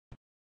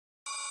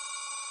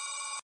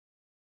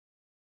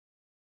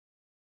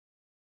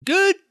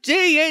Good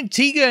day,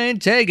 Antiga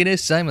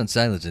antagonists. I'm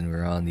Unsilent, and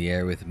we're on the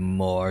air with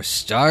more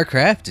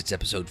StarCraft. It's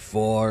episode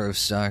 4 of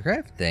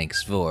StarCraft.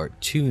 Thanks for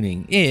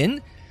tuning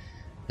in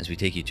as we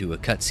take you to a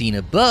cutscene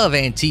above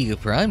Antiga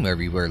Prime, where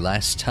we were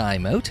last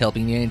time out,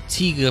 helping the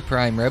Antiga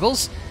Prime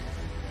rebels.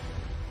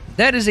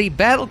 That is a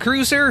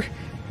battlecruiser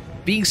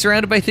being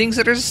surrounded by things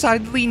that are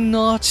decidedly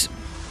not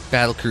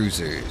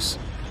battlecruisers.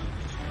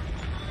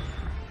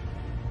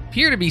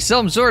 Appear to be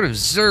some sort of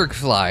Zerg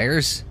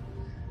flyers.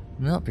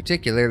 Not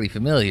particularly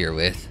familiar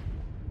with.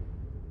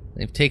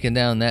 They've taken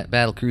down that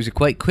battlecruiser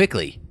quite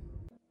quickly.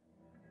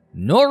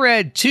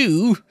 Norad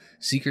II,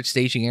 secret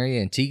staging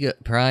area, Antiga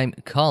Prime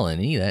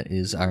colony. That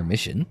is our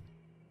mission.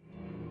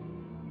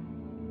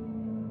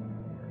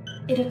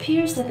 It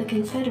appears that the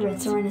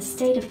Confederates are in a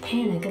state of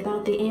panic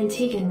about the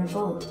Antiguan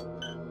revolt.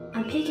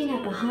 I'm picking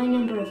up a high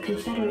number of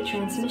Confederate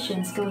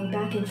transmissions going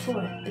back and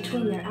forth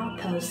between their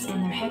outposts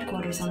and their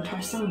headquarters on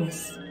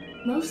Tarsonis.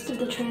 Most of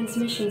the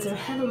transmissions are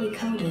heavily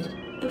coded,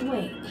 but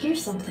wait,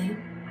 here's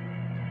something.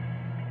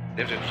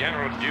 This is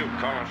General Duke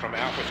calling from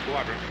Alpha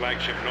Squadron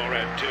flagship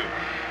Norad II.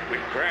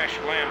 We've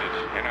crash-landed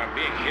and are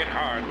being hit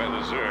hard by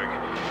the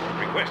Zerg.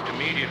 Request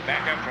immediate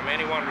backup from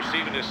anyone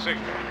receiving this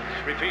signal.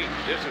 Repeat,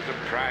 this is a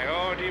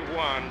Priority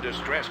 1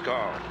 distress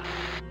call.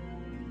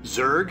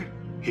 Zerg?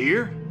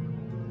 Here?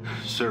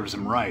 Serves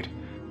them right.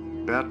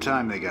 About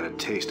time they got a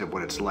taste of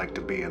what it's like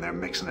to be in there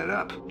mixing it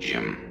up.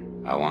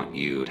 Jim, I want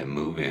you to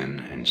move in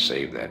and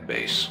save that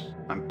base.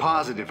 I'm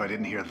positive I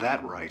didn't hear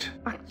that right.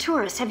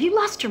 Arcturus, have you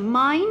lost your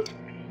mind?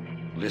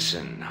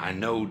 Listen, I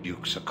know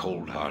Duke's a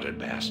cold-hearted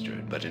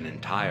bastard, but an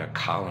entire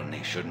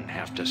colony shouldn't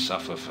have to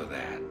suffer for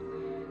that.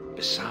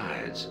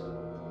 Besides,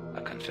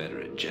 a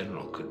Confederate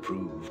general could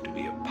prove to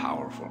be a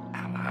powerful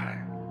ally.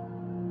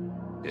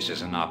 This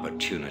is an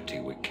opportunity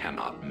we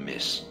cannot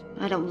miss.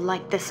 I don't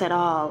like this at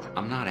all.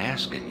 I'm not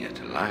asking you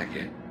to like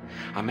it.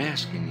 I'm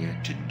asking you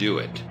to do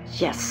it.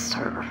 Yes,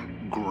 sir.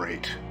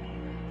 Great.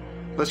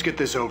 Let's get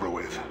this over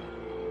with.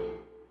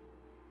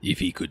 If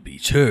he could be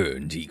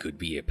turned, he could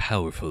be a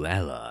powerful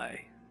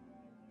ally.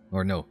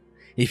 Or no,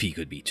 if he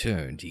could be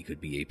turned, he could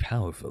be a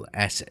powerful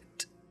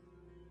asset.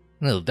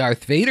 A little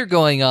Darth Vader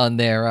going on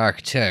there,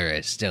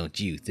 Arcturus, don't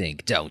you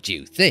think, don't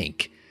you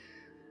think?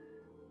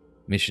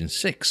 Mission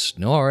 6,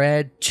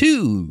 NORAD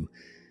II,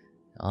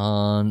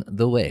 on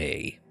the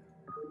way.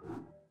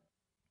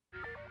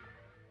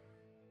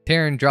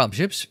 Terran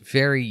dropships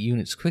ferry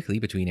units quickly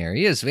between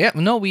areas. Yeah,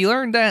 no, we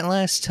learned that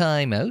last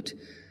time out,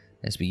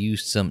 as we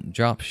used some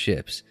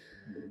dropships.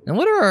 Now,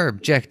 what are our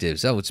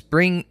objectives? Oh, it's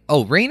bring...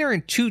 Oh, Raynor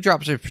and 2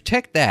 dropships.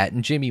 Protect that,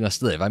 and Jimmy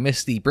must live. I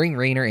missed the bring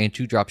Raynor and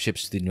 2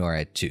 dropships to the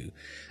NORAD II.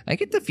 I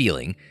get the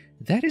feeling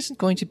that isn't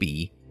going to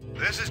be...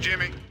 This is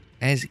Jimmy.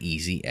 ...as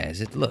easy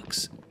as it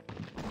looks.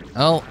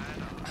 Oh,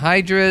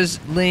 Hydras,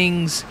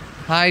 Lings,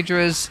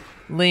 Hydras,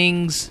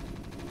 Lings.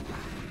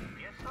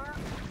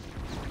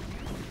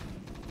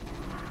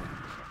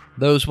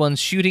 Those ones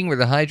shooting were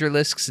the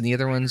Hydralisks, and the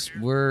other ones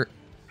were...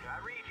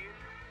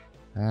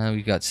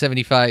 we've got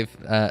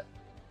 75...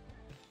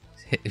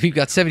 we've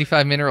got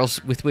 75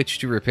 minerals with which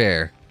to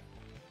repair.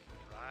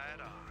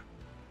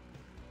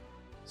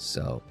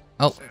 So...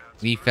 Oh,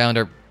 we found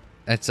our...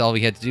 That's all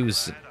we had to do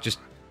was just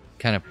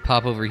kind of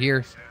pop over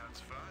here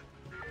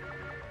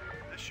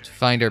to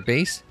find our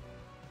base.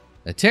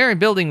 A Terran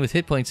building with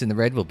hit points in the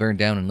red will burn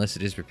down unless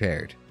it is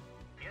repaired.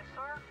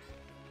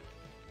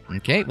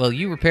 Okay, well,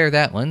 you repair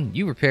that one.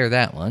 You repair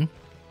that one.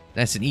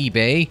 That's an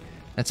eBay.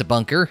 That's a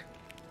bunker.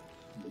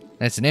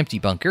 That's an empty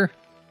bunker.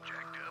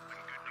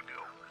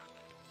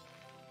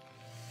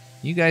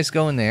 You guys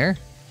go in there.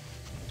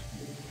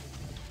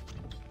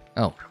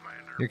 Oh,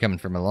 you're coming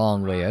from a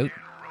long way out.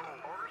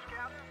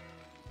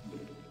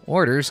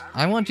 Orders?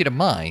 I want you to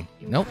mine.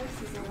 Nope.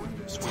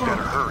 So we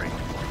gotta hurry.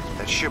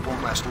 That ship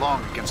won't last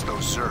long against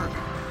those Zerg.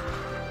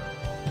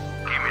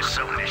 Give me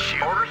some of this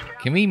shit. Orders?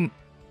 Can we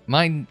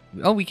mine?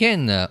 Oh, we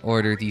can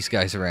order these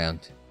guys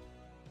around.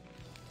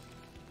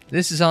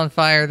 This is on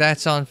fire.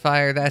 That's on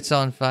fire. That's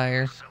on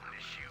fire.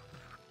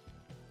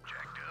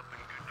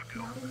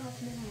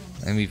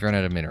 And we've run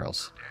out of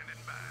minerals.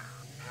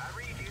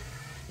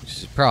 Which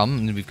is a problem.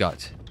 And we've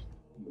got...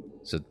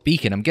 So,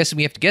 beacon. I'm guessing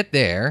we have to get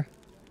there.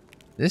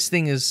 This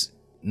thing is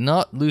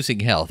not losing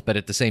health, but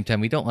at the same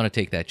time, we don't want to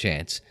take that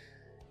chance.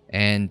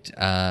 And,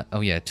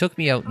 oh yeah, it took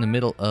me out in the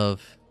middle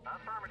of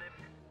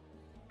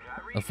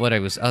what I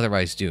was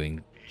otherwise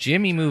doing.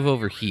 Jimmy, move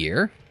over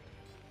here.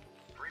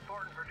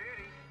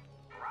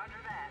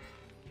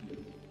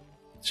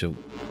 So...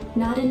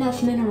 Not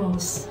enough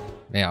minerals.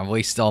 Yeah, I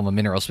wasted all my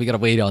minerals. We gotta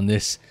wait on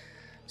this.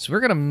 So we're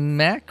gonna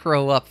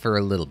macro up for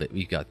a little bit.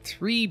 We've got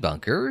 3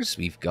 bunkers.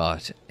 We've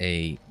got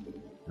a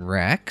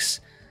Rax.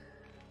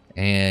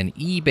 And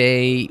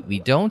eBay. We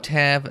don't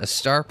have a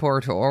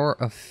starport or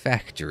a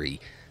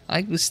factory.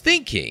 I was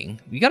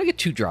thinking, we gotta get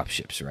 2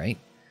 dropships, right?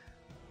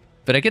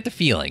 But I get the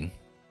feeling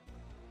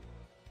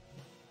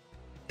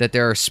that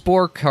there are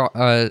spore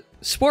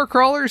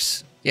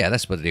crawlers. Yeah,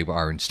 that's what they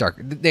are in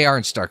They are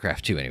in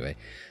StarCraft 2 anyway.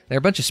 There are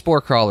a bunch of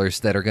spore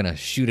crawlers that are gonna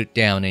shoot it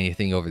down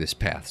anything over this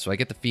path. So I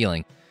get the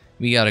feeling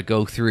we gotta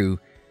go through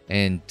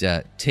and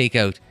take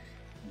out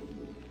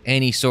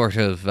any sort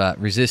of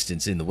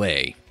resistance in the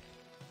way.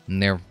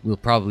 And there will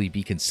probably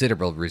be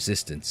considerable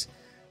resistance.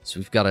 So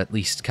we've got to at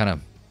least kind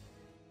of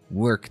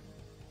work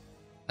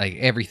like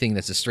everything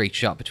that's a straight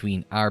shot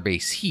between our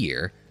base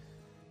here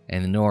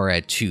and the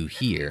Norad II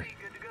here.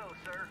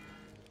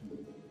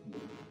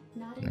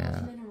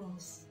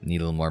 Need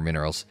a little more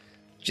minerals.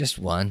 Just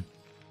one.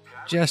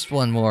 Just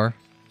one more.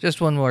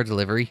 Just one more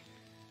delivery.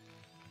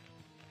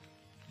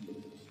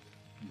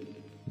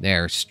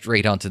 There,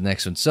 straight on to the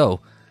next one. So,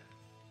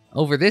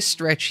 over this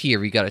stretch here,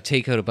 we got to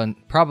take out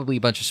probably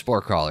a bunch of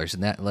spore crawlers,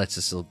 and that lets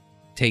us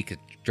take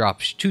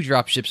two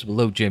drop ships, we'll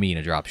load Jimmy in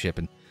a drop ship,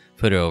 and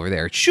put it over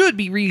there. It should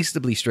be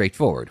reasonably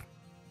straightforward.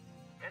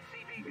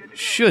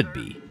 Should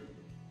be.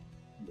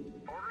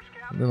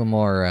 A little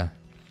more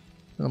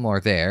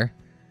there.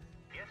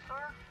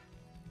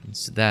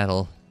 So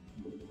that'll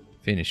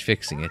finish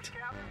fixing it.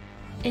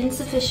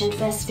 Insufficient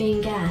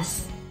Vespene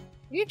gas.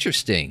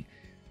 Interesting.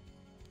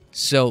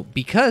 So,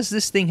 because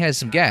this thing has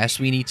some gas,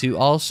 we need to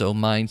also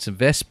mine some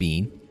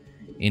Vespene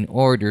in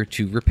order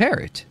to repair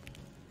it.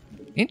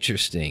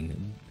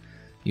 Interesting.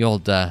 The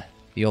old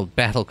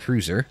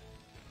battlecruiser.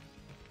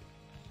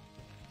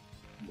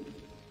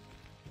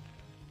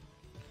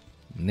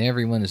 And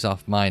everyone is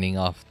off mining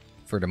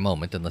for the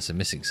moment, unless I'm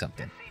missing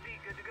something.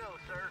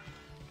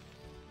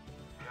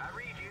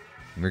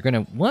 We're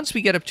gonna, once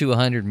we get up to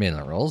 100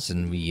 minerals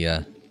and we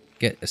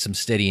get some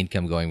steady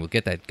income going, we'll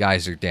get that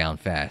geyser down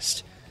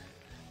fast.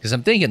 Because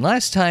I'm thinking,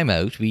 last time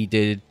out, we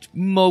did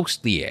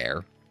mostly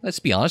air. Let's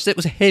be honest, it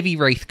was a heavy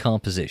Wraith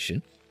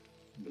composition.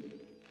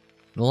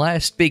 The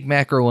last big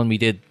macro one we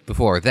did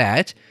before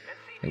that,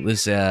 it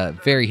was a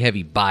very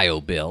heavy bio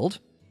build.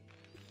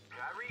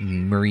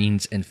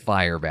 Marines and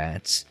fire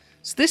bats.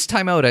 So this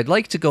time out, I'd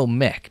like to go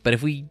mech, but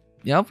if we,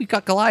 we've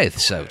got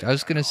Goliaths out. I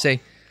was going to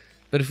say,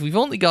 but if we've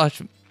only got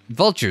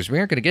vultures, we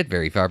aren't going to get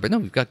very far, but no,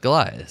 we've got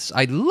Goliaths.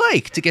 I'd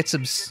like to get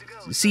some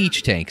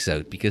siege tanks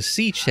out, because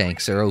siege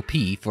tanks are OP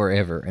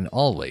forever and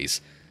always.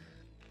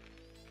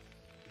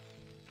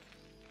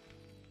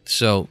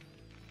 So,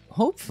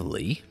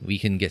 hopefully, we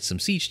can get some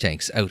siege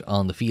tanks out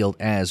on the field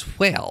as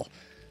well.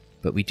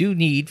 But we do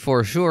need,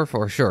 for sure,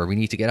 we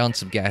need to get on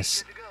some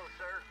gas.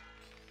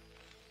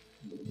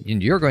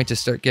 And you're going to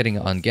start getting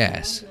on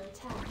gas.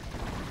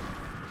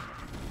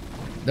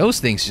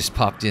 Those things just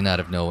popped in out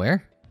of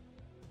nowhere.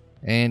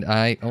 And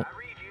oh,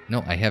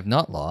 no, I have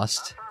not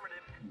lost.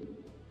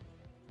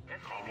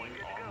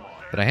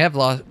 But I have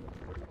lost.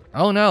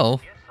 Oh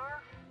no.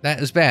 That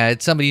was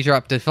bad. Somebody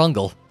dropped a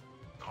fungal.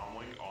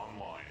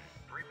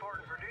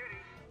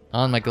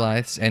 On my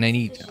Goliaths. And I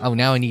need, oh,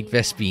 now I need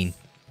Vespene.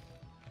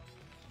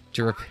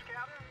 To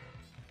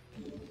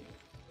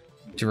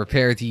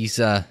repair these,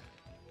 to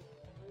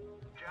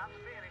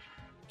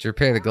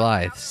repair the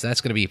Goliaths.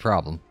 That's going to be a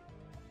problem.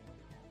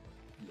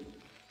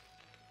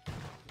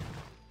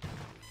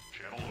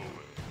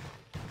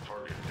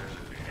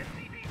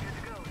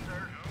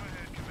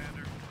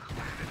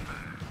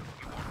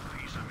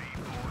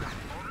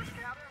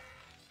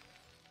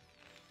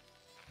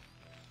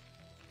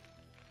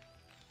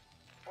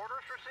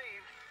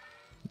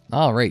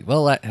 All right.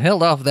 Well, that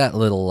held off that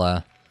little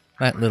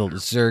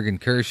Zerg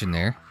incursion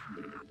there.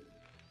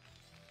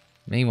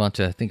 May want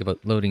to think about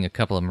loading a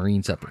couple of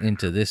Marines up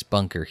into this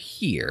bunker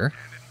here.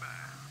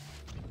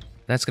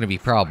 That's going to be a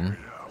problem.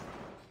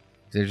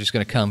 They're just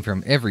going to come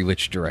from every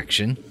which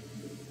direction.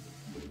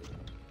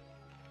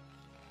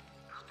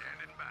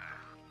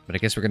 But I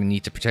guess we're going to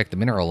need to protect the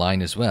mineral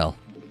line as well.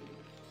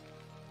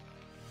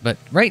 But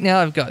right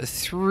now I've got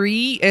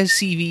 3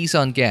 SCVs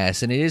on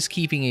gas, and it is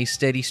keeping a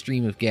steady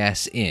stream of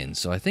gas in.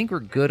 So I think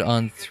we're good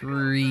on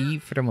 3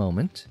 for the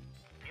moment.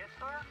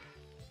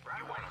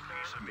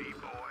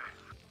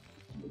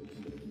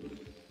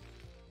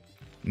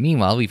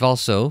 Meanwhile, we've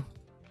also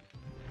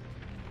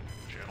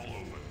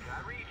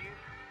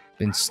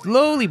been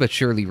slowly but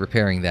surely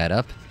repairing that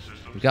up.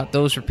 We've got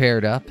those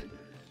repaired up.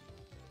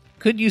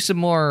 Could use some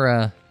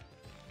more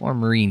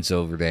Marines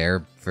over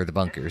there for the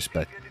bunkers,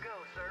 but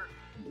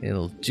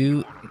it'll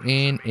do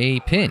in a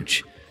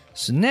pinch.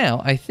 So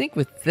now, I think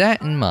with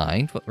that in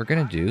mind, what we're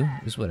going to do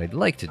is what I'd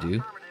like to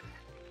do.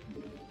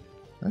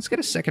 Let's get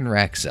a second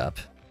racks up.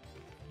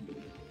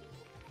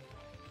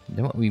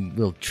 Then what we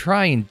will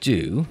try and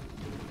do...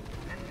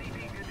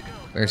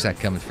 Where's that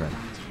coming from?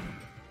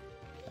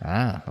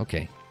 Ah,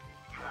 okay.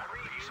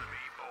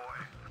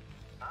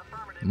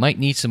 Might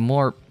need some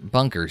more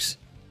bunkers.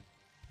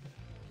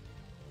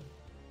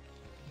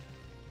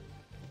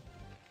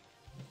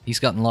 He's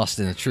gotten lost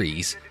in the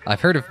trees.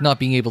 I've heard of not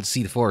being able to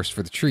see the forest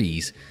for the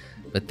trees,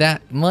 but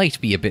that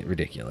might be a bit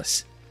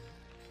ridiculous.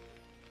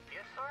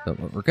 But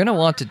what we're going to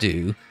want to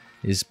do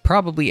is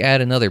probably add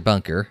another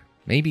bunker.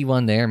 Maybe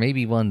one there,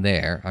 maybe one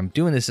there. I'm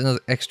doing this in other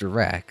extra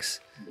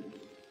racks.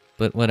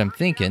 But what I'm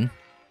thinking...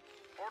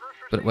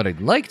 But what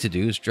I'd like to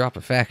do is drop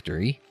a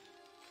factory.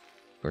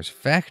 Of course,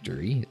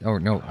 factory... Oh,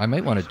 no, I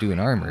might want to do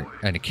an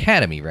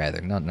academy, rather.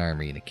 Not an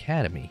armory, an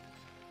academy.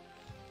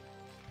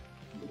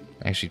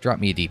 Actually, drop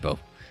me a depot.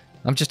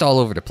 I'm just all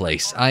over the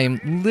place. I am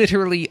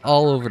literally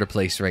all over the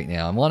place right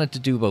now. I wanted to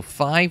do about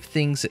 5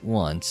 things at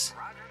once.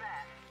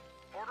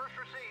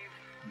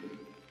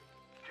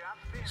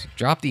 So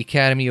drop the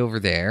academy over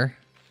there.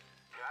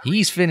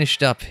 He's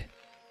finished up.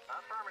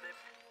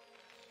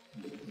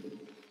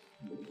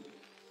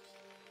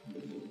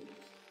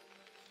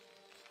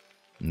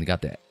 And we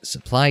got that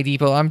supply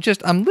depot.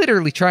 I'm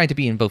literally trying to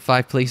be in about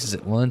 5 places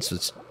at once.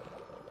 Let's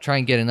try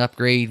and get an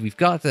upgrade. We've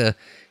got the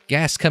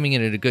gas coming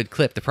in at a good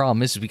clip. The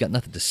problem is we got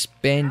nothing to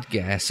spend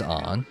gas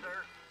on.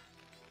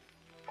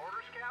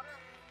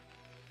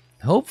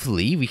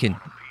 Hopefully we can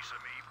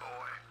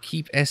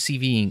keep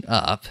SCVing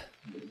up.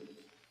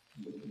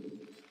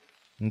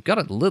 We've got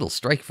a little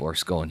strike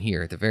force going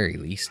here at the very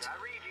least.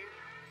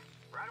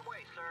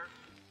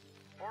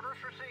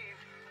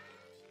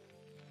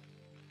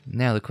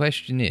 Now the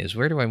question is,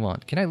 where do I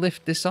want? Can I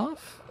lift this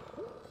off?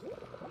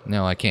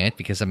 No, I can't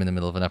because I'm in the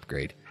middle of an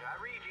upgrade.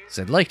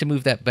 So I'd like to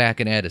move that back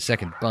and add a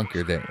second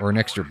bunker there, or an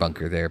extra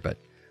bunker there, but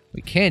what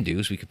we can do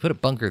is we could put a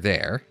bunker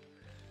there.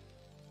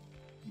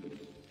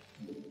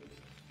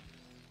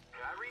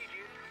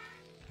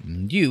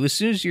 And you, as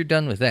soon as you're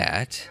done with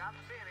that...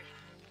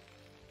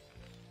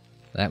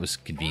 That was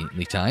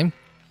conveniently timed.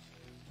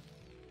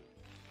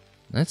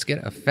 Let's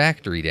get a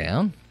factory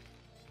down.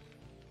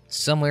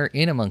 Somewhere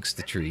in amongst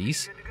the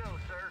trees.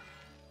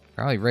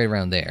 Probably right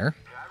around there.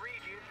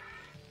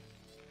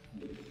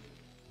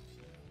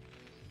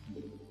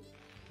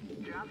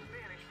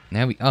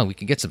 Now we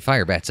can get some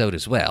fire bats out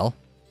as well.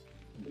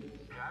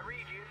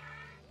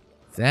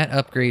 That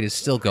upgrade is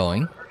still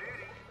going.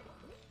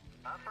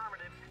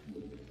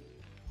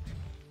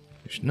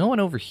 There's no one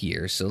over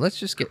here, so let's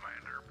just get...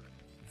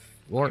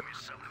 Or...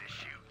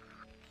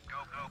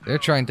 They're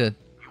trying to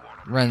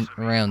run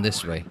around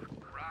this way.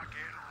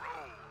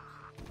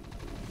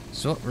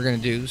 So what we're going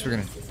to do is we're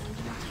going to...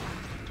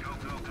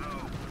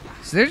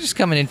 So they're just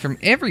coming in from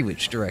every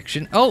which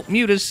direction. Oh,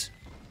 mutas!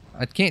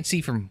 I can't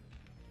see from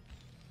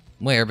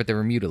where, but there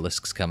were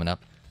mutalisks coming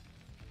up.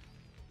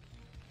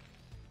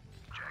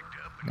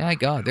 My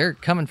god, they're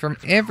coming from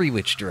every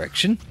which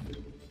direction.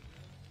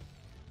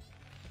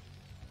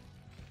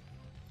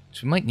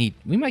 So we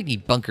might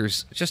need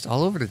bunkers just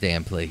all over the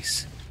damn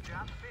place.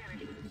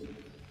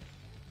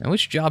 Now,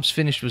 which job's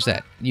finished was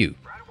that? You.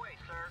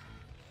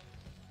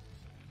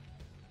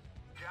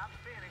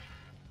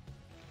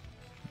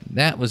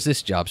 That was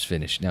this job's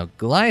finished. Now,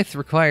 Goliath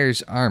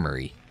requires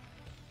armory.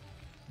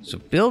 So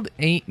build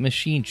a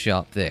machine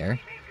shop there.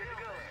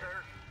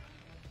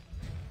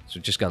 So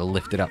just gotta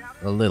lift it up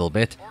a little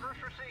bit.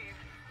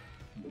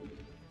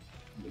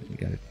 We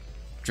gotta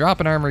drop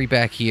an armory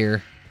back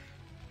here.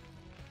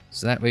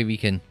 So that way we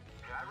can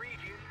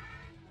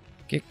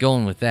get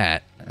going with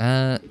that.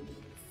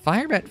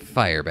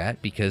 Firebat,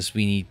 because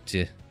we need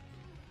to...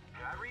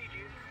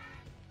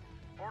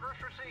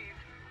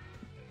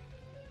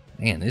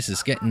 Man, this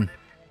is getting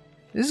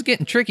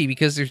tricky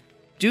because there's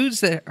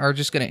dudes that are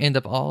just going to end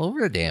up all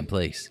over the damn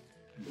place.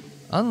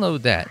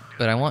 Unload that,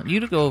 but I want you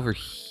to go over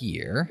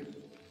here.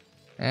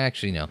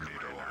 Actually, no.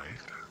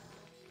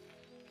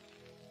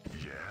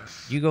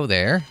 You go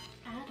there.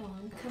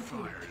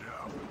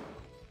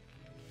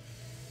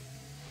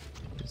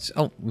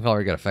 Oh, we've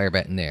already got a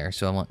firebat in there,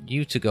 so I want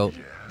you to go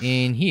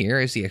in here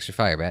as the extra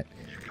firebat.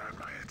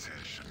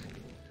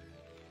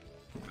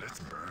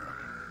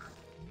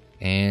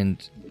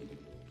 And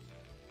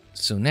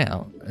so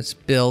now, let's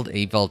build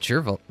a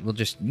vulture. We'll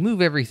just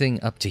move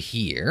everything up to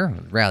here,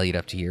 rally it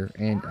up to here,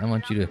 and I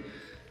want you to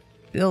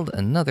build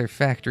another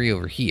factory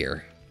over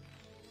here.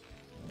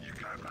 You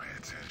got my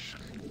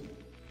attention.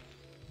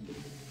 You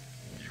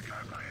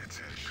got my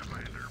attention,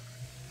 Commander.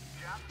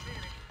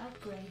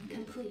 Upgrade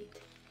complete.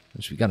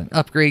 So we got an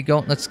upgrade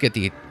going. Let's get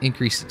the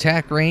increased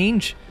attack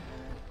range.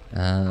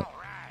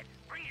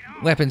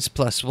 Weapons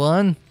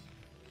 +1.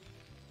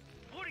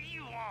 What do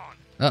you want?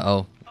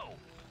 Uh-oh. Oh,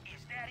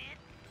 is that it?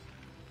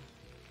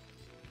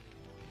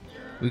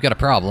 We've got a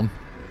problem.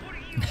 What do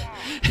you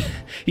want?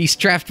 He's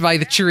trapped by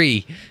the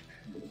tree.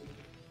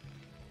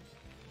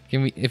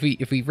 Can we,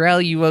 if we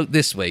rally you out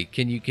this way,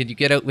 can you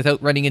get out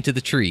without running into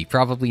the tree?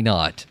 Probably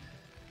not.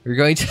 We're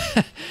going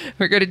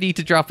to need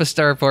to drop a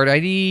starport.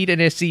 I need an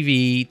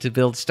SCV to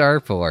build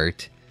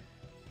starport.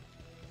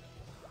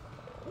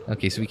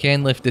 Okay, so we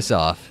can lift this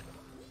off.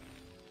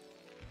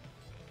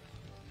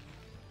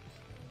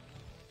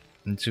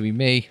 And so we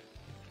may...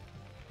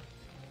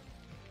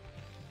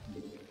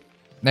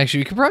 Actually,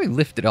 we could probably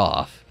lift it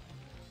off.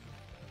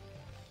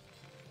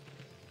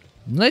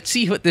 Let's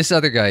see what this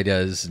other guy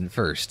does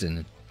first.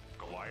 And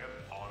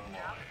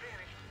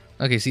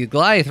okay, see,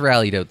 Goliath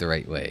rallied out the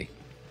right way.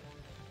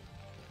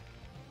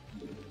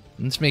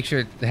 Let's make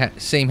sure the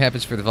same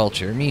happens for the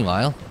vulture.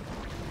 Meanwhile...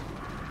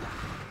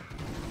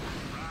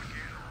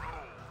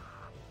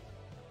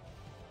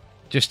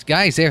 Just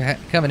guys, they're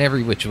coming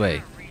every which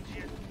way.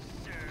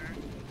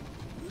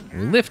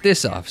 We'll lift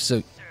this off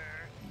so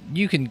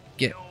you can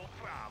get...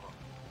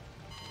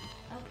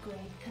 Upgrade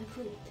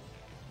complete.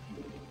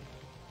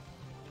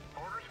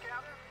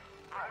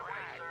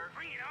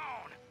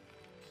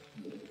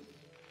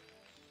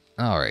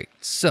 Alright,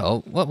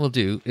 so what we'll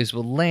do is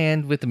we'll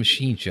land with the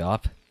machine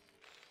shop.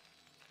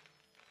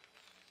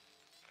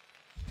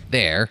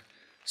 There.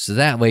 So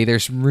that way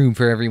there's room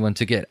for everyone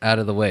to get out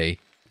of the way.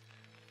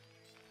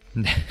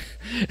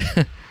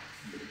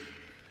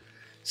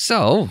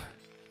 So,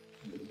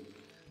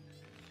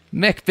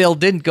 mech build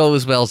didn't go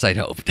as well as I'd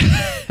hoped.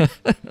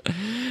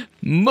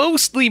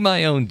 Mostly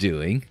my own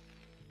doing.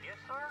 Yes,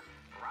 sir.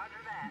 Roger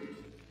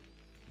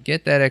that.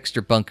 Get that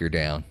extra bunker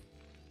down.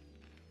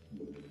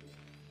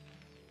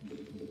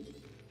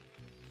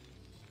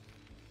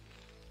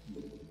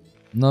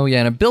 No, yeah,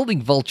 and I'm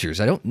building vultures.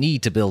 I don't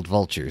need to build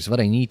vultures. What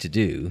I need to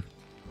do...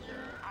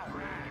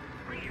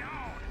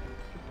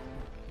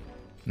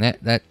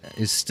 That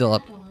is still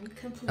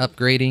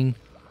upgrading.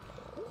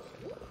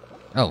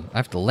 Oh, I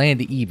have to land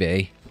the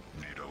eBay.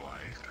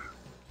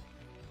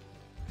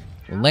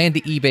 We'll land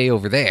the eBay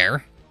over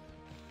there.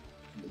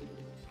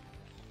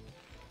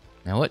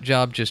 Now, what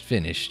job just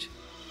finished?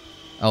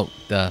 Oh,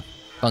 the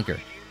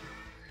bunker.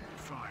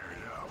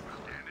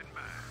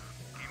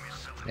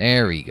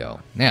 There we go.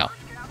 Now,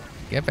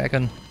 get back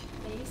on.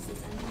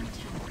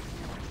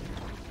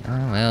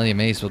 Oh, well, you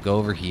may as well go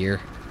over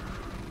here.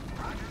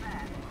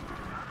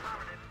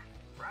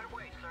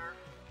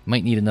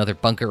 Might need another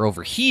bunker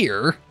over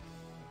here.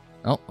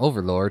 Oh,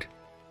 Overlord.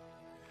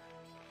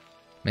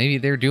 Maybe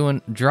they're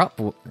doing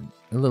a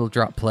little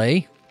drop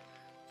play.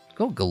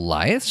 Go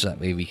Goliath, so that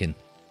way we can...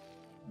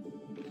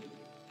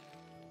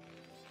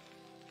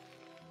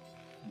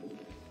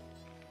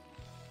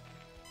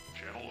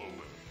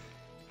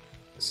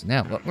 So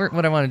now,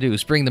 what I want to do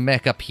is bring the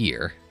mech up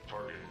here.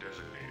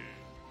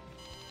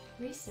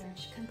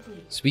 Research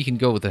complete. So we can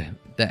go with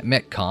that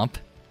mech comp.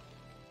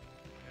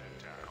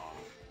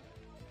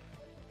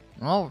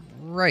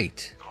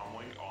 Alright.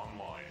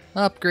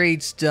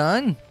 Upgrades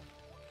done.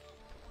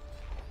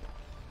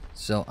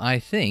 So I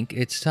think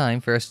it's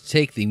time for us to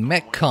take the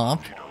mech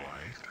comp.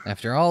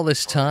 After all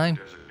this time,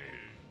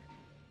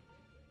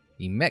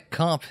 the mech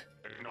comp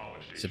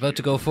is about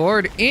to go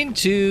forward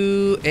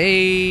into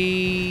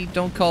a...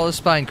 don't call it a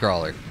spine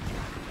crawler.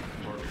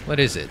 What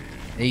is it?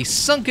 A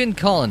sunken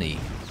colony.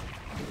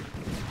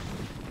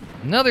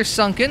 Another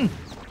sunken.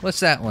 What's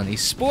that one? A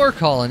spore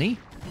colony.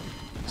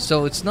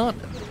 So it's not...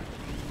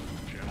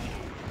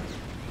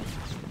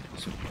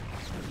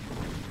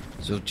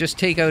 So just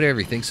take out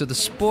everything. So the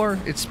spore,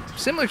 it's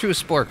similar to a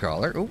spore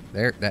crawler. Oh,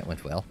 there, that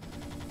went well.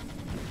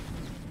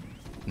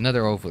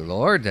 Another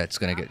Overlord that's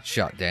going to get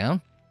shot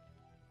down.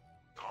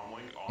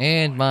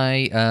 And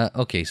my,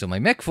 okay, so my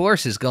mech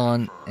force is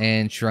gone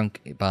and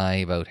shrunk by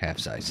about half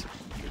size.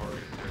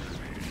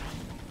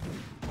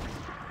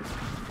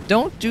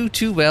 Don't do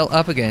too well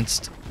up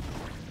against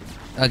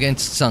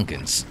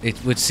Sunkens,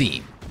 it would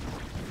seem.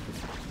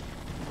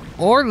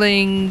 Or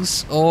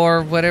Lings,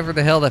 or whatever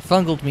the hell that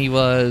fungled me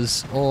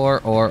was, or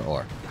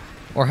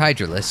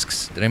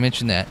Hydralisks. Did I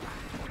mention that?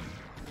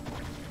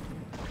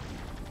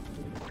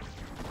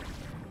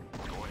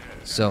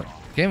 So,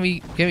 can we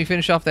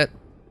finish off that?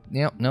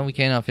 No, we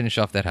cannot finish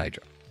off that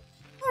Hydra.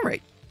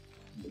 Alright.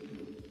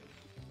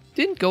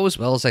 Didn't go as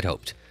well as I'd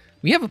hoped.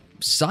 We have a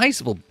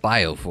sizable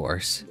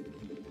bioforce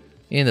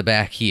in the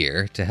back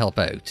here to help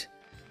out.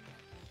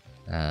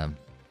 At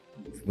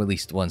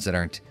least ones that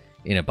aren't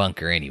in a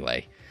bunker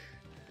anyway.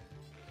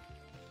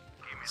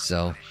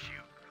 So,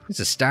 it's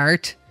a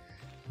start.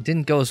 It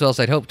didn't go as well as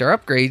I'd hoped. Our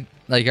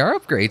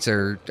upgrades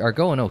are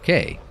going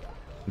okay.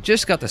 We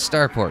just got the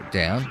starport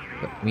down,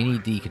 but we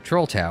need the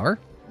control tower.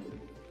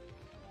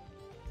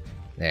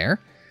 There.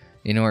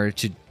 In order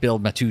to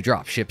build my 2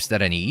 drop ships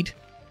that I need.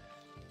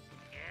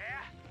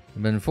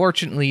 But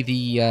unfortunately,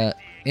 the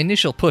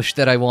initial push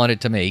that I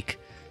wanted to make,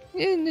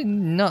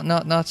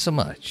 not so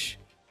much.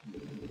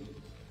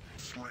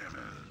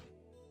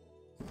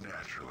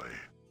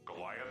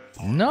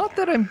 Not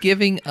that I'm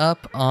giving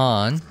up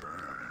on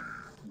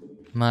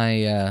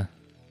my,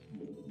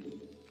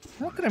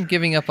 not that I'm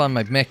giving up on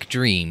my mech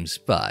dreams,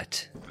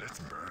 but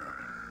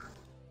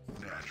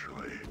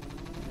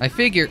I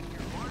figure...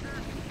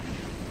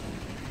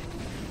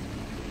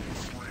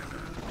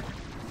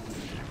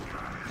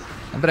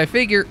 But I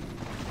figure,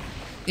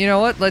 you know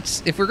what,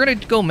 if we're gonna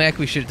go mech,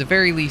 we should at the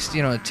very least,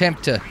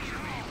 attempt to...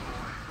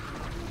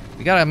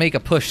 We gotta make a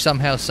push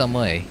somehow, some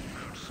way.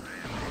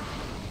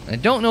 I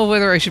don't know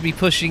whether I should be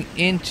pushing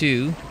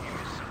into...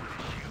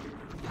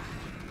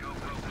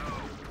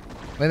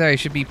 Whether I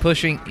should be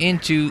pushing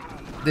into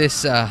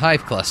this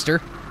hive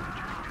cluster.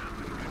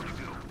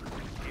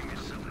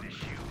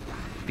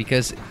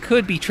 Because it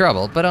could be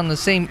trouble, but at the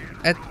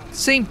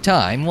same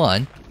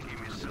time,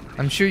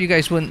 I'm sure you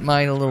guys wouldn't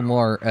mind a little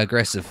more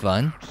aggressive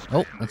fun.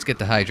 Oh, let's get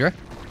the Hydra.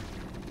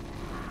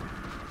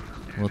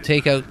 We'll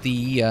take out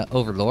the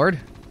Overlord.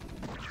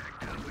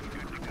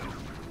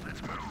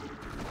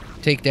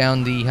 Take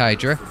down the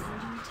Hydra.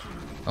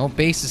 Oh,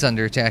 base is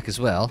under attack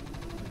as well.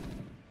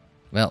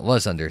 Well, it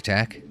was under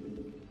attack.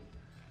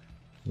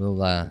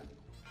 We'll,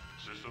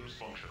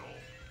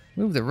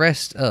 move the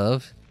rest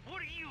of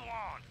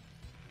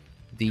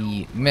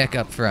the mech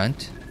up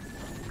front.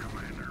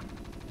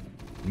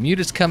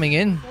 Mute is coming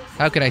in.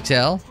 How can I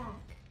tell?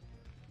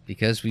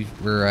 because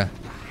we're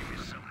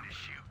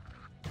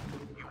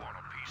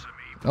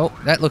oh,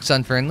 that looks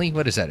unfriendly.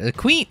 What is that? A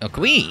queen? A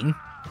queen?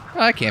 Oh,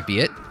 that can't be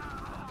it.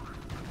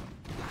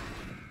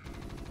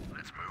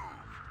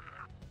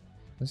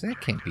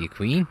 That can't be a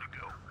queen.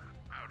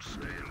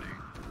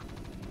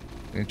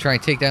 We're gonna try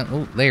and take down...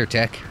 Oh, layer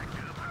tech.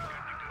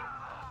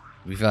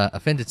 We've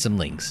offended some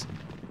lings.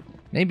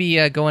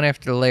 Maybe going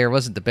after the layer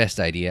wasn't the best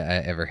idea I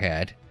ever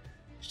had.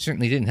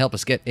 Certainly didn't help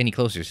us get any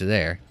closer to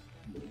there.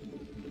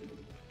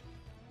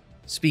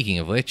 Speaking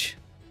of which...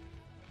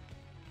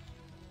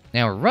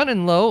 Now we're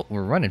running low.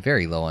 We're running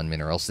very low on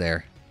minerals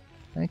there.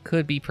 That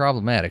could be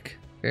problematic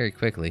very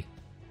quickly.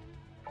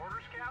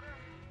 Orders, Captain.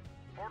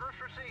 Orders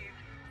received.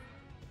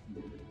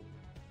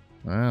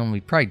 Well,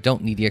 we probably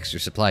don't need the extra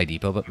supply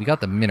depot, but we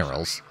got the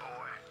minerals.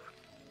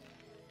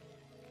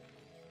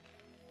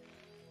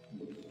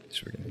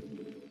 So we're gonna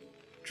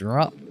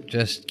drop,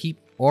 just keep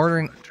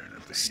ordering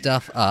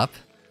stuff up,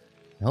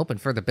 hoping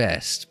for the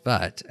best,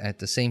 but at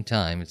the same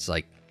time, it's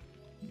like,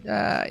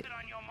 yeah,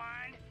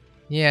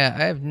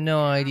 I have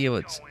no idea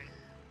what's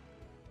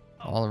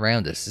all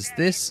around us. Is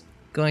this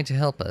going to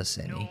help us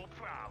any?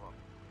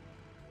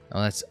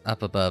 Oh, that's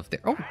up above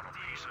there. Oh!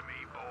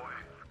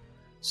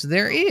 So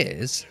there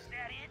is...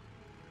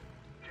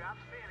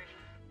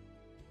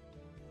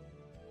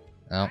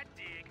 Oh,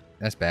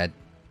 that's bad.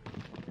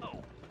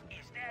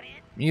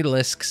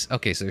 Mutalisks.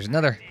 Okay, so there's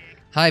another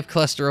hive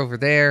cluster over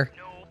there.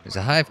 There's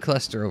a hive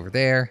cluster over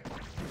there.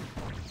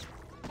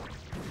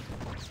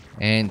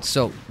 And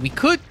so we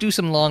could do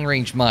some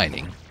long-range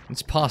mining.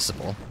 It's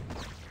possible.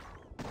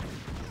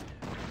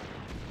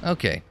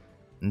 Okay.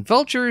 And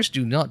vultures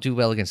do not do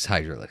well against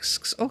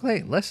hydralisks.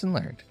 Okay, lesson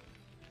learned.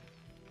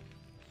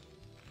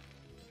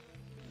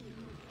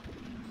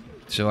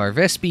 So our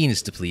Vespene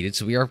is depleted,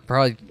 so we are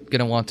probably going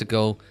to want to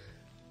go...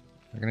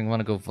 We're going to want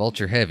to go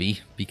vulture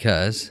heavy,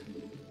 because...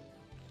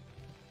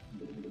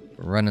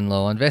 we're running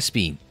low on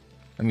Vespene.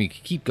 I mean, we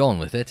could keep going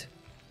with it.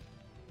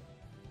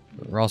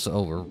 But we're also...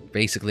 oh, we're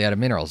basically out of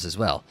minerals as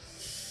well.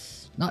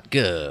 Not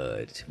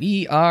good.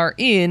 We are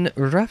in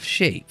rough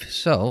shape,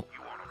 so...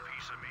 You want a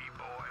piece of me,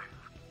 boy?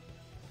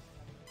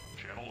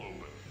 Channel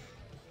open.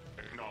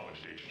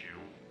 Acknowledged, HQ.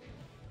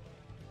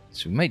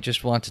 So we might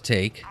just want to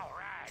take...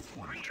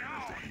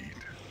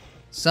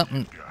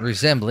 something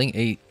resembling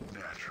a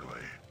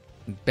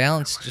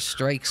balanced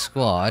strike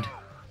squad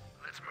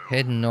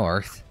heading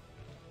north.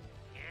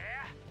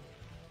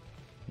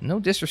 No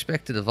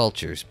disrespect to the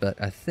vultures,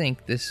 but I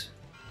think this...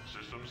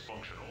 Systems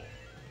functional.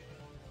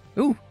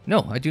 Ooh,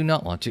 no, I do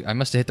not want to. I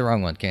must have hit the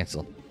wrong one.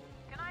 Cancel.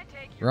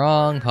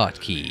 Wrong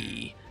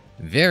hotkey.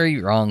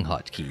 Very wrong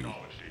hotkey. So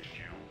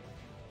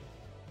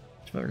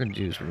what we're going to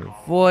do is we're going to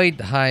avoid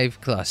the hive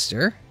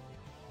cluster.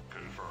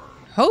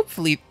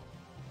 Hopefully...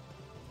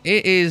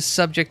 it is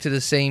subject to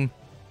the same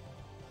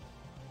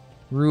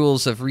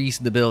rules of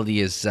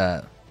reasonability as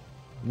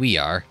we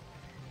are,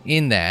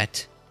 in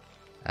that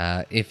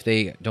if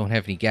they don't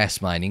have any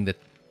gas mining, that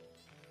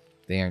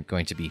they aren't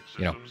going to be,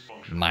 you know,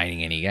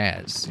 mining any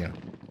gas, you know.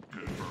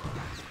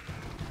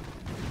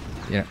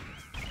 Yeah.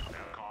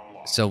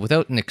 So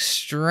without an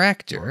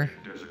extractor...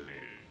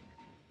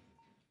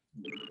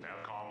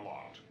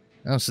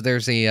 oh, so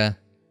there's a...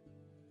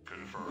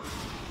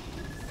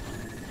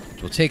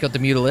 we'll take out the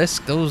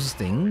Mutalisk. Those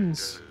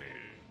things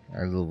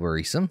are a little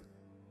worrisome.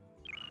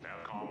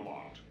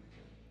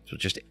 So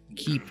just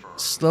keep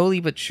slowly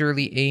but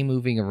surely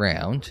moving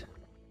around.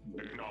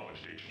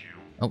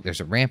 Oh,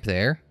 there's a ramp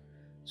there.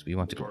 So we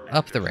want to go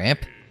up the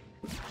ramp.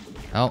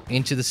 Oh,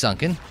 into the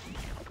sunken.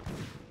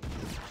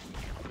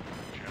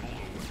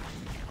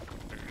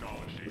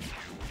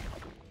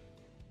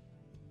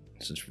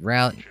 So just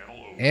rally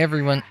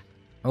everyone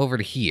over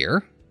to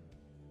here.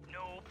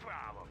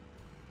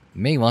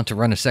 May want to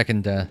run a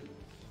second, and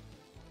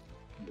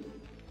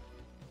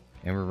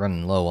we're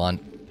running low on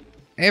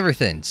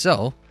everything,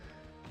 so...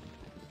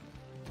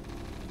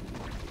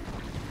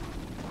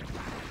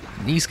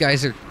 these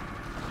guys are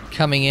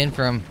coming in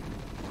from...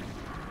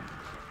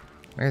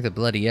 where the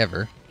bloody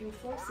ever. Your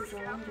forces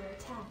are under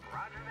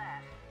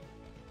attack.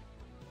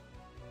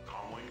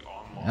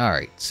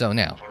 Alright, so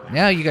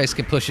now you guys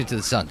can push into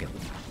the sunken.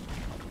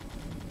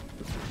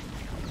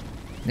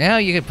 Now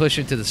you can push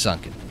into the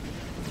sunken.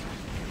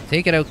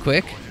 Take it out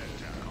quick,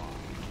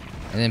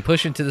 and then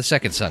push into the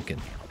second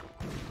sunken.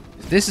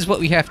 If this is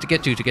what we have to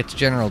get to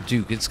General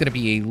Duke, it's going to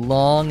be a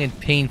long and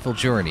painful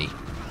journey.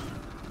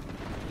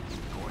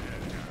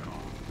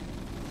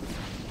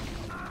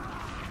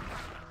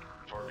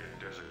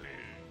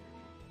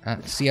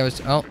 See, I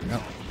was... oh,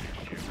 no.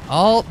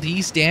 All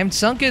these damned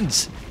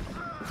sunkens!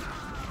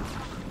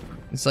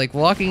 It's like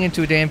walking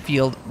into a damn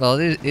field... well,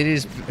 it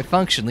is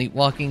functionally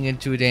walking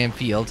into a damn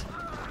field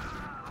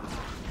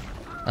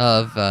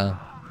of... and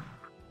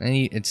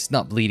it's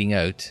not bleeding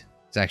out.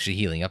 It's actually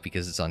healing up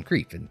because it's on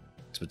creep, and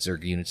that's what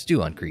Zerg units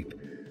do on creep.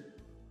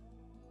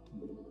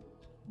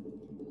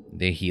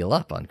 They heal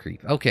up on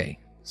creep. Okay,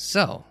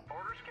 so...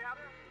 Orders,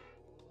 Captain.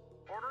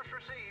 Orders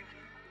received.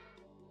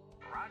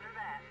 Roger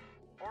that.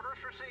 Orders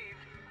received.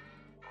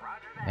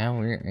 Roger that. now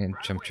we're in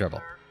some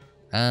trouble.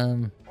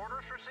 Orders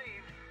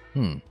received.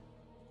 You want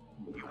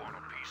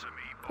a piece of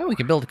me, Oh, we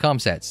can build a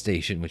comsat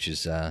station, which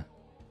is, for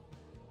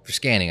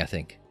scanning, I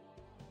think.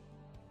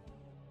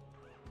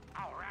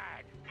 All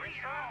right, bring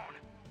it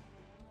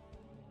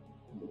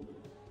on.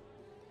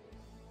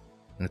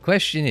 And the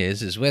question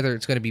is whether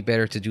it's going to be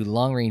better to do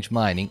long-range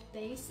mining.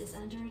 Base is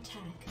under attack.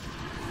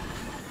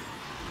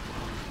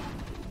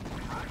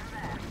 Roger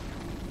that.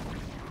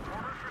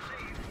 Orders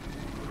received.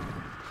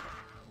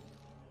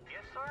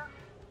 Yes, sir.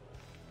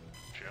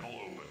 channel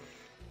open.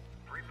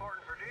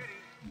 Reporting for duty.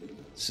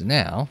 So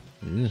now,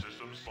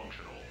 Systems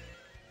functional.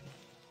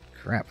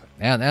 crap.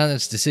 Now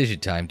that's decision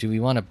time. Do we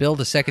want to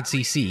build a second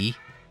CC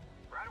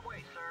Right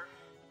away, sir.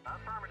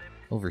 Affirmative.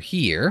 over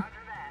here? Roger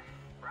that.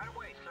 Right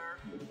away, sir.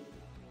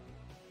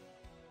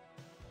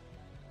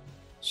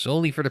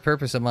 Solely for the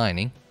purpose of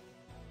mining.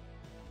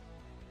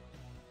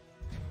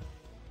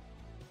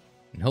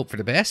 And hope for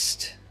the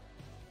best?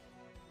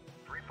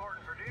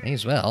 Reporting for duty. May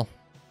as well.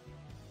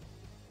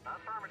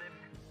 Affirmative.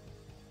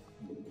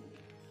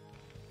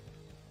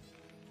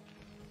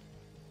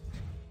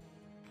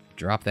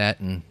 Drop that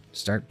and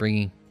start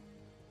bringing...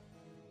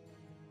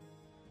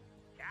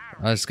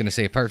 I was going to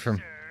say, apart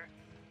from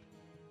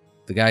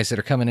the guys that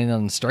are coming in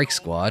on the strike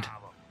squad.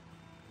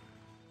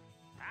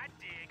 I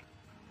dig.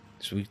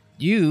 So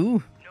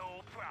you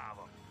No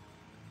problem.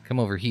 come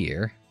over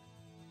here.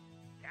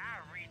 I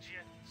read you,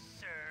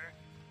 sir.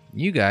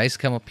 You guys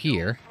come up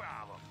here.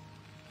 Problem.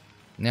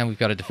 Now we've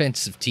got a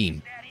defensive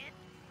team. That it?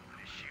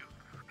 Shoot.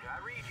 I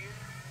read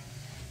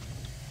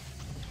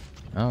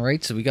you.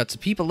 Alright, so we got some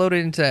people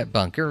loaded into that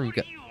bunker. We've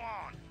got You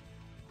on?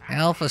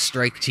 Alpha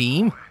Strike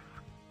Team,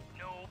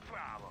 No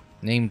problem.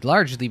 named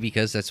largely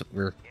because that's what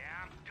Yeah,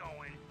 I'm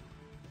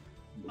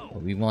going.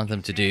 what we want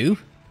them to do.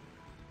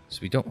 So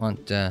we don't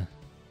want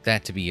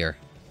that to be our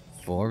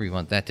 4. We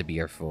want that to be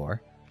our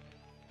 4.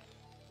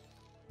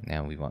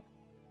 Now we want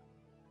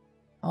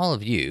all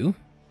of you,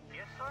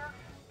 Yes, sir.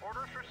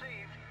 Orders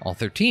received. all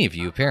 13 of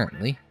you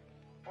apparently,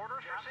 Orders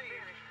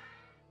received.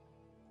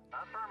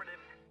 Affirmative.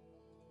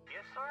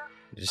 Yes, sir.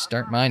 just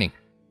start mining.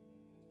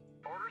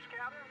 Orders,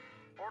 Captain.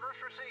 Orders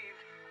received.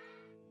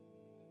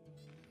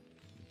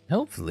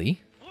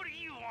 Hopefully. What are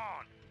you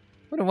on?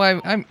 What do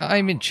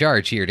I'm in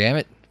charge here, damn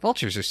it.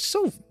 Vultures are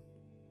so... Yeah?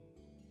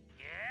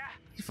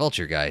 These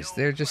vulture guys,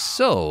 they're just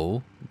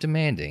so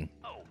demanding.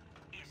 Oh,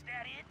 is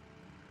that it?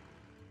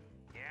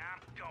 Yeah,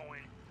 I'm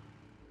going.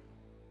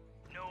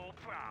 No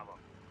problem.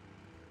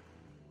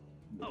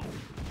 Oh, is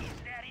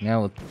that it?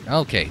 Now,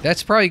 okay,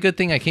 that's probably a good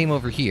thing I came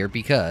over here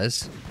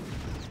because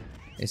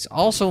it's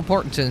also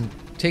important to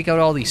take out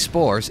all these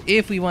spores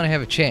if we want to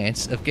have a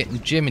chance of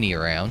getting Jiminy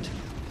around.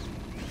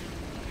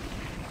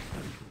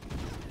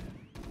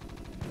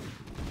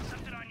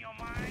 Something on your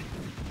mind?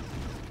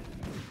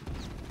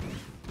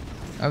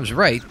 I was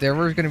right, there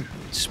were going to...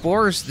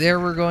 Spores there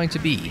were going to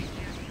be.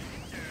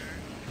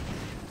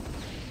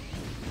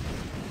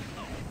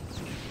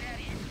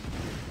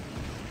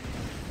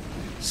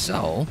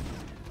 So...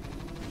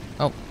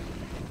 Oh.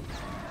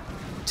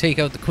 Take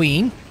out the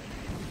queen.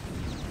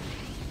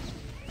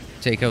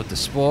 Take out the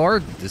spore.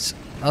 This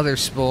other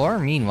spore.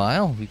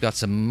 Meanwhile, we've got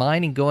some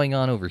mining going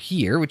on over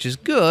here, which is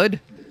good.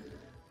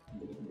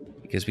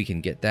 Because we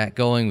can get that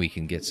going. We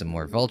can get some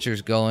more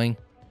vultures going.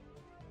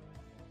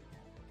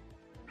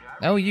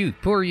 Oh, you.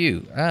 Poor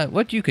you.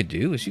 What you could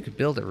do is you could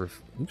build a...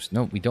 Oops,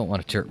 no, we don't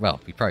want a turret.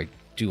 Well, we probably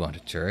do want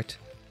a turret.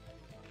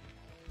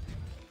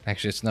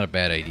 Actually, it's not a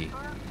bad idea.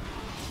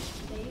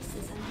 Base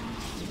is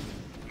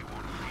under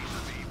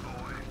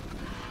attack.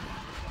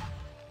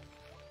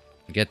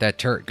 Get that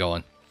turret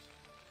going.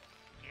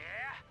 Yeah?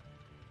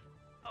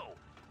 Oh,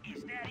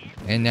 is that it?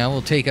 And now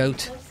we'll take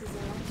out... Forces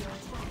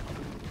are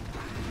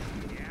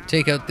under attack.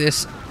 Take out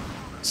this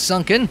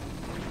sunken.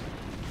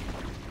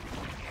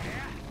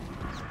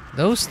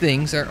 Those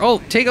things are...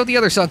 Oh, take out the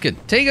other sunken.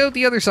 Take out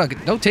the other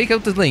sunken. No, take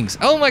out the lings.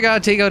 Oh my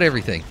god, take out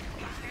everything.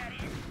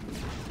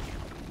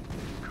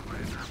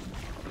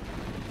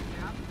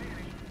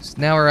 So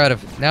now we're out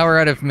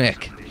of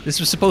mech. This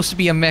was supposed to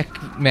be a mech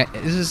map.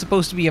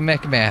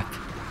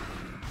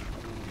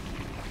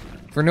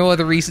 For no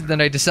other reason than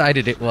I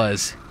decided it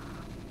was.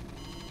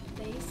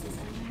 Base is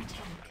under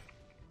attack.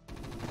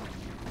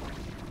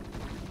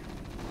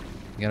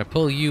 Gotta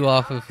pull you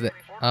off of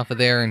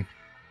there and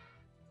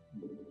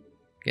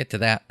get to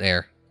that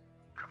there.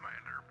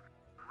 Commander,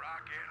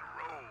 rock and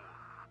roll.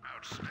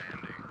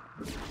 Outstanding.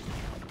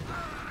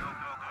 Go,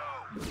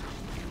 go, go.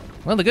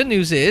 Well, the good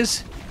news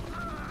is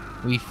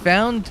we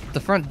found the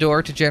front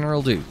door to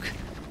General Duke.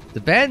 The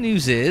bad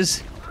news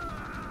is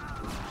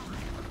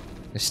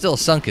there's still a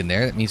sunk in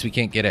there. That means we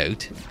can't get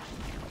out.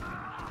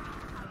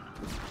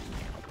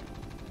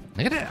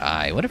 Look at that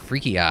eye. What a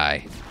freaky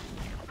eye.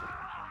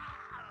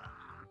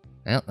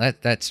 Well,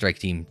 that strike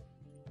team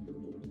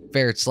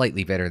fared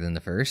slightly better than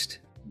the first.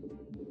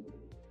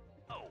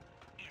 Oh,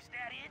 is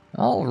that it?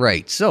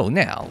 Alright, so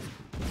now,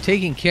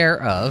 taking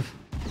care of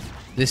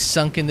this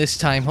sunken this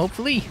time,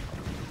 hopefully.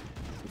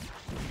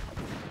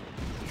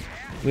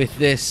 With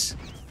this,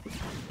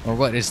 or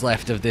what is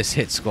left of this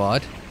hit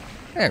squad.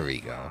 There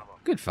we go.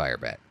 Good fire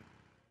bat.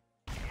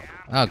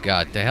 Oh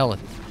god, to hell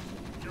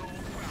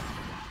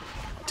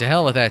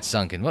with that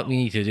sunken. What we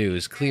need to do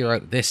is clear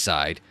out this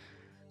side.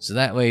 So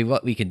that way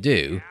what we can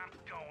do...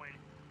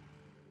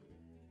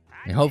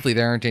 And hopefully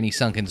there aren't any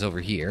sunkens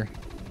over here.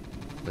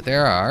 But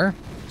there are...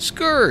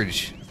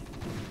 Scourge!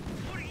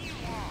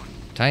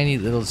 Tiny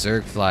little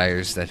Zerg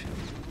flyers that...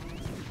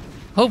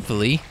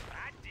 hopefully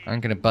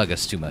aren't going to bug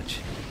us too much.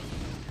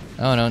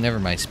 Oh no, never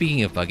mind.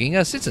 Speaking of bugging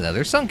us, it's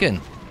another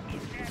sunken.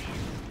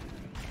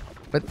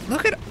 But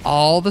look at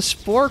all the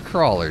spore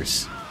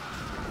crawlers.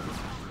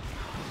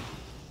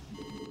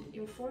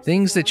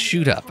 Things that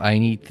shoot up. I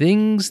need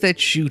things that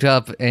shoot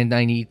up, and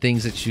I need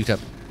things that shoot up.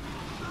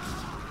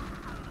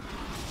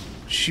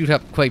 Shoot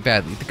up quite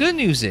badly. The good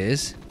news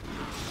is...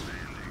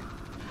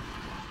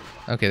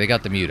 okay, they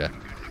got the Muta.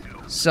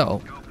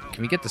 So,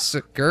 can we get the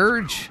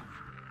Scourge?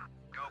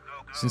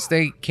 Since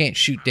they can't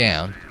shoot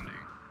down.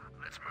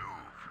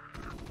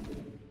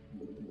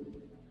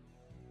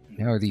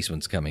 How are these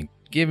ones coming?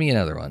 Give me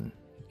another one.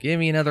 Give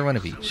me another one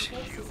of each.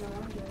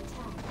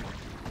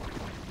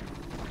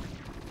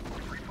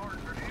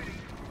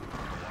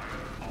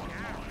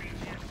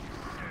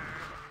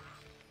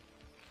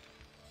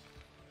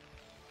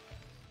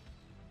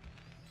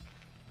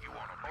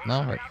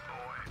 Alright.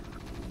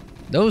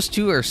 Those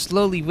two are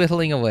slowly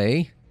whittling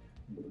away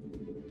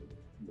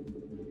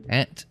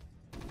at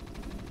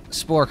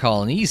spore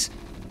colonies,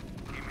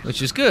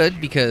 which is good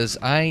because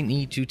I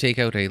need to take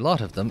out a lot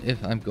of them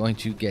if I'm going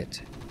to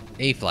get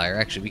a flyer.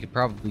 Actually, we could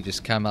probably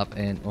just come up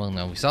and... well,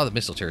 no, we saw the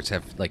missile turrets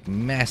have, like,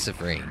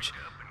 massive range.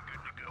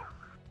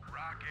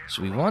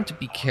 So we want to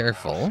be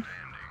careful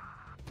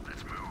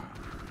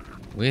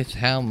with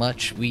how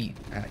much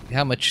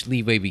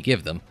leeway we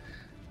give them.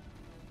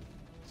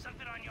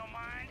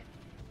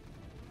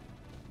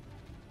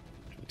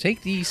 We'll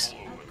take these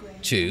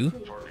two,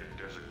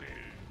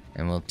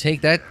 and we'll take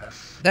that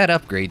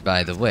upgrade,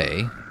 by the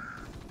way,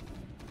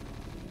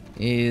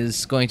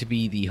 is going to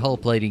be the hull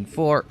plating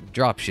for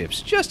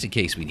dropships, just in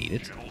case we need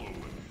it.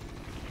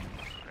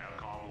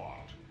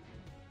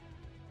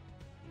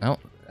 Oh,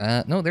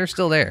 no, they're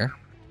still there.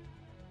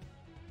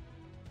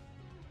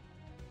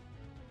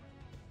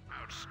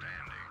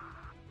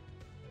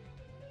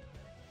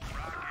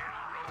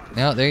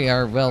 Now they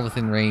are well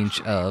within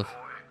range of...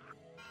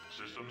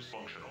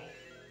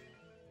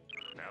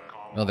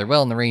 well, they're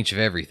well in the range of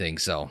everything,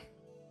 so...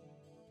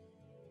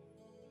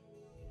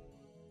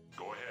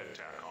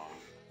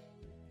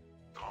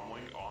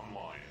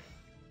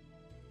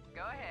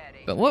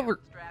 but what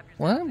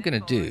I'm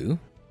gonna do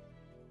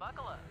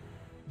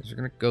is we're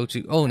gonna go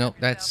to... oh no,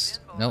 that's...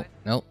 no.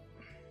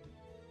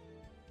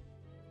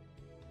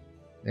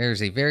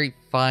 There's a very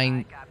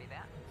fine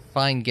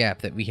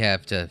gap that we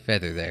have to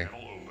feather there.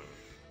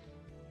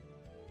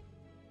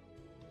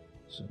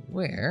 So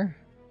where?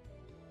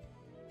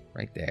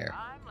 Right there.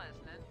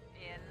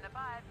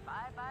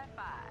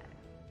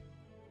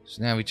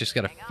 So now we just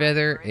gotta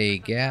feather a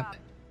gap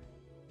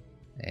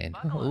and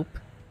hope.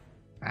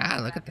 Ah,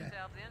 look at that.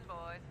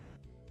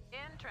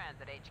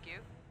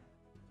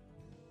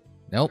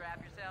 Nope.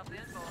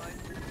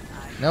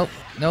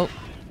 Nope.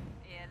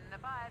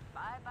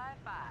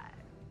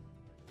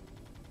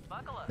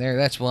 There,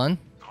 that's one.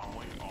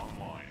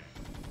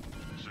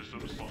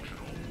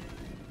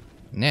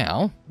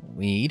 Now,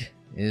 we need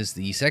is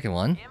the second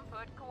one.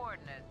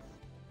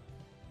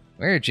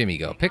 Where'd Jimmy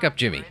go? Pick up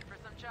Jimmy.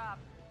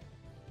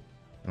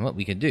 And what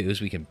we can do is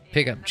we can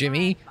pick up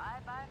Jimmy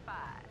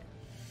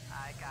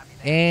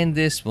and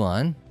this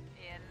one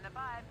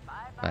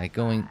by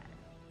going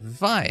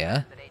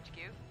via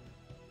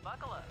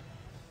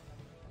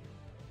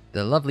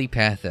the lovely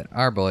path that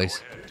our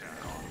boys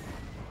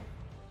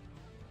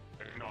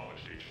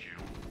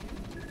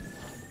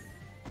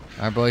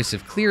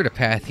have cleared a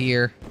path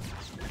here.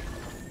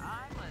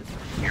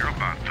 You're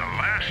about the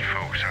last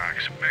folks I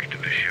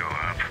expected to show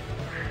up.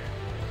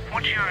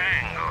 What's your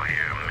angle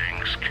here,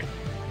 Minsk?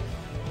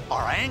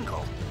 Our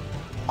angle?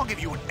 I'll give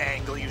you an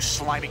angle, you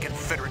slimy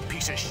Confederate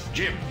piece of sh...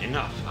 Jim,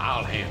 enough.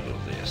 I'll handle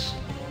this.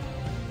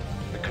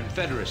 The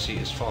Confederacy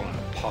has fallen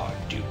apart,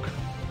 Duke.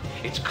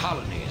 Its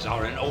colonies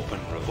are in open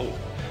revolt.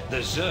 The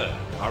Zerg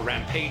are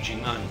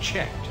rampaging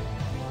unchecked.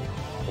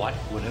 What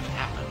would have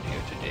happened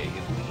here today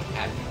if we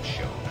hadn't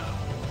shown up?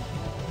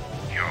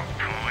 Your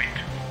point?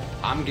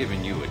 I'm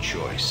giving you a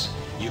choice.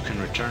 You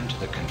can return to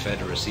the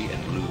Confederacy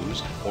and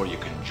lose, or you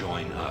can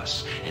join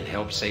us and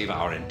help save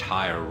our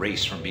entire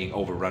race from being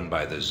overrun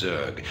by the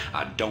Zerg.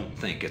 I don't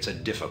think it's a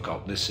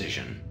difficult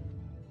decision.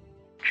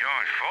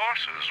 Join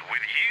forces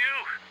with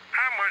you?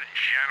 I'm a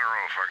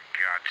general, for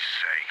God's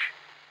sake.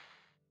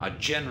 A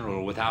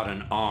general without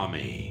an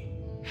army.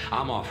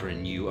 I'm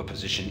offering you a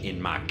position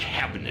in my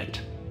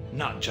cabinet,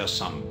 not just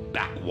some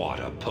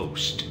backwater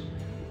post.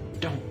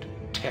 Don't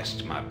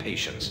test my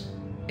patience,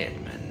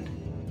 Edmund.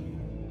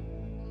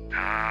 All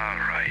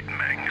right,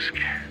 Minsk.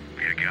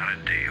 You got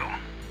a deal.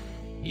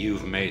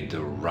 You've made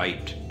the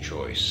right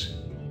choice,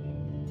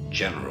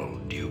 General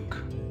Duke.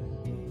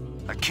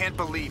 I can't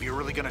believe you're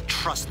really gonna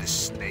trust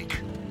this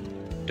snake.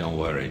 Don't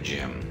worry,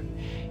 Jim.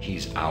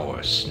 He's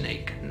our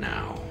snake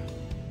now.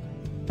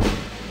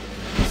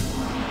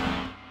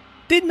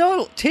 Did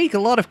not take a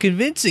lot of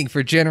convincing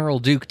for General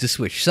Duke to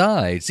switch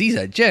sides. He's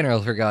a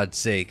general, for God's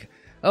sake.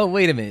 Oh,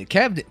 wait a minute.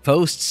 Cabinet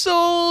post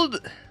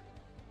sold!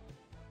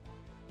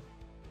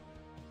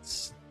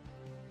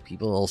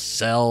 People will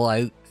sell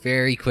out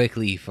very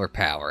quickly for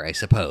power, I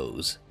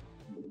suppose.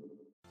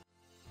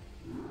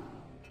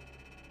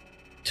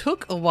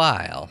 Took a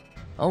while.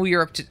 Oh, we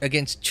were up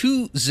against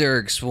 2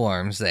 Zerg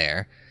swarms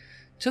there.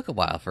 Took a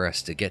while for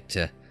us to get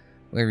to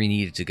where we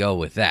needed to go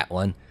with that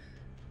one.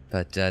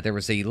 But there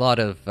was a lot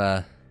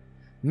of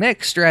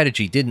mech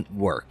strategy didn't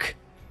work.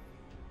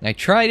 I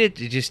tried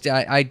it,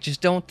 I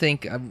just don't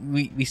think...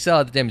 we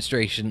saw the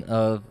demonstration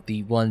of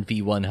the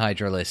 1v1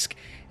 Hydralisk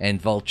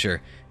and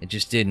Vulture. It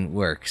just didn't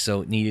work,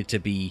 so it needed to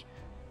be...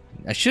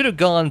 I should have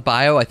gone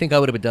bio. I think I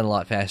would have been done a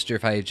lot faster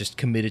if I had just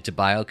committed to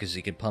bio, because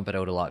you could pump it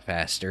out a lot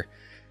faster.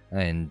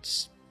 And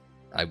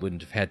I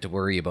wouldn't have had to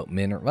worry about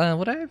min... Well,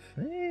 would I have?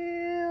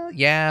 Well,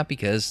 yeah,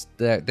 because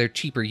they're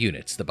cheaper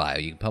units, the bio.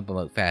 You can pump them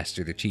out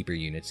faster, they're cheaper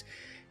units.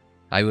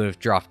 I would have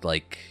dropped,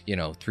 like,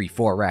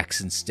 3-4 racks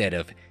instead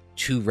of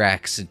 2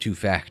 racks and 2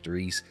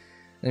 factories.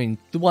 I mean,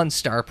 the 1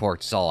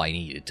 starport is all I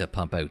needed to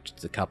pump out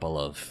a couple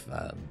of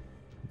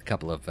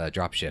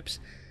dropships.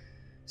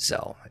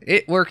 So,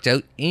 it worked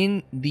out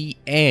in the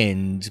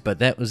end, but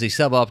that was a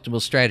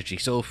suboptimal strategy.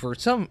 So, for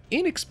some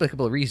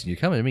inexplicable reason, you're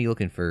coming to me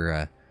looking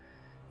for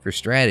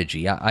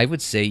strategy. I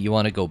would say you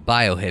want to go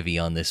bio-heavy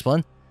on this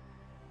one.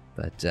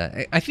 But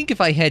I think if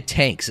I had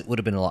tanks, it would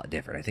have been a lot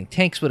different. I think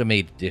tanks would have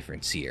made a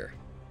difference here.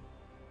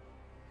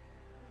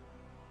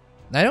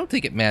 I don't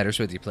think it matters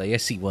whether you play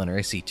SC1 or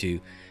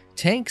SC2.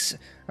 Tanks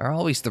are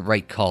always the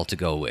right call to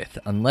go with,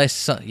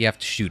 unless you have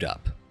to shoot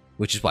up.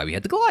 Which is why we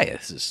had the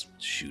Goliaths, is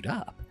shoot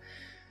up.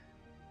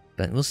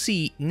 But we'll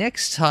see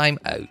next time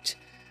out.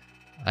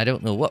 I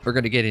don't know what we're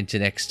going to get into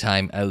next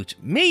time out.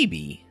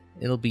 Maybe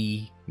it'll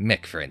be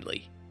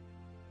mech-friendly.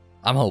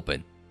 I'm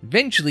hoping.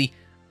 Eventually,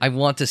 I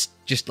want to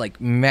just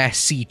like mass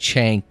Siege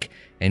Tank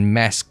and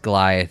mass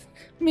Goliath.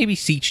 Maybe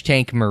Siege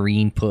Tank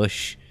Marine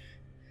push.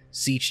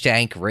 Siege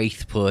Tank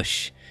Wraith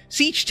push.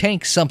 Siege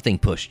Tank something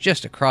push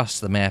just across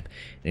the map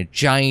in a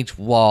giant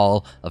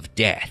wall of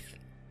death.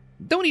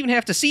 Don't even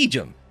have to siege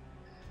them.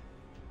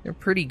 They're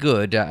pretty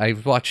good. I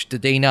watched the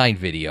Day 9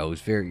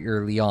 videos very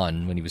early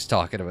on when he was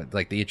talking about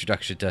like the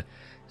introduction to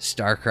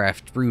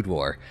StarCraft Brood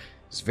War.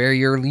 It's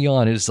very early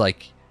on. It was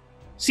like,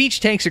 siege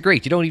tanks are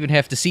great. You don't even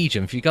have to siege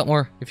them. If you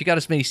got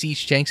as many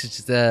siege tanks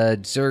as the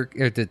Zerg,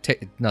 or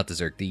not the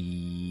Zerg,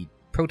 the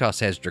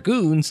Protoss has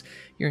Dragoons,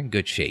 you're in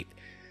good shape.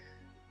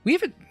 We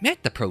haven't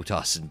met the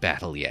Protoss in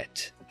battle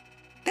yet.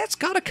 That's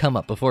got to come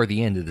up before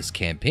the end of this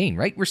campaign,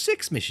 right? We're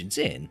 6 missions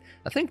in.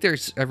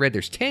 I read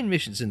there's 10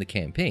 missions in the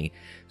campaign.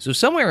 So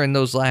somewhere in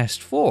those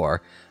last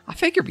 4, I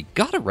figure we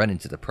got to run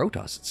into the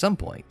Protoss at some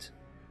point.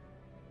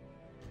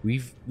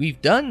 We've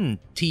done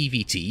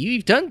TVT,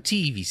 we've done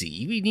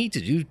TVZ, we need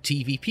to do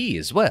TVP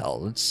as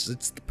well. It's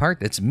the part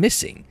that's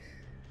missing.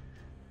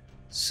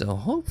 So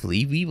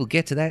hopefully we will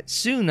get to that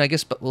soon, I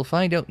guess, but we'll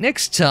find out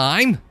next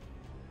time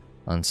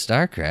on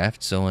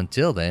StarCraft. So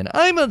until then,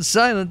 I'm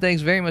Unsilent.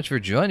 Thanks very much for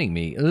joining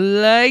me.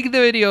 Like the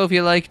video if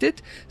you liked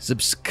it.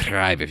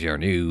 Subscribe if you're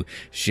new.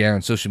 Share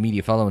on social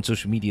media. Follow on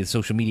social media. The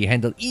social media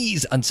handle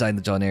is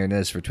Unsilent on air, and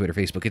that's for Twitter,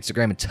 Facebook,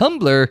 Instagram, and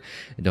Tumblr.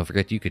 And don't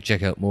forget you could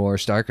check out more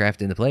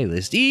StarCraft in the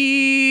playlist.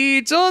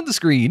 It's on the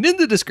screen, in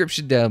the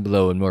description down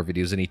below, and more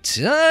videos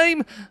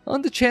anytime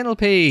on the channel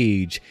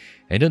page.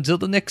 And until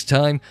the next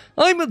time,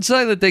 I'm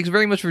Unsilent. Thanks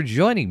very much for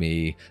joining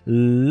me.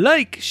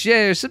 Like,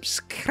 share,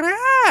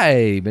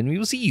 subscribe, and we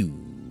will see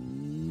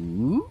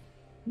you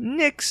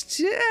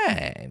next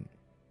time.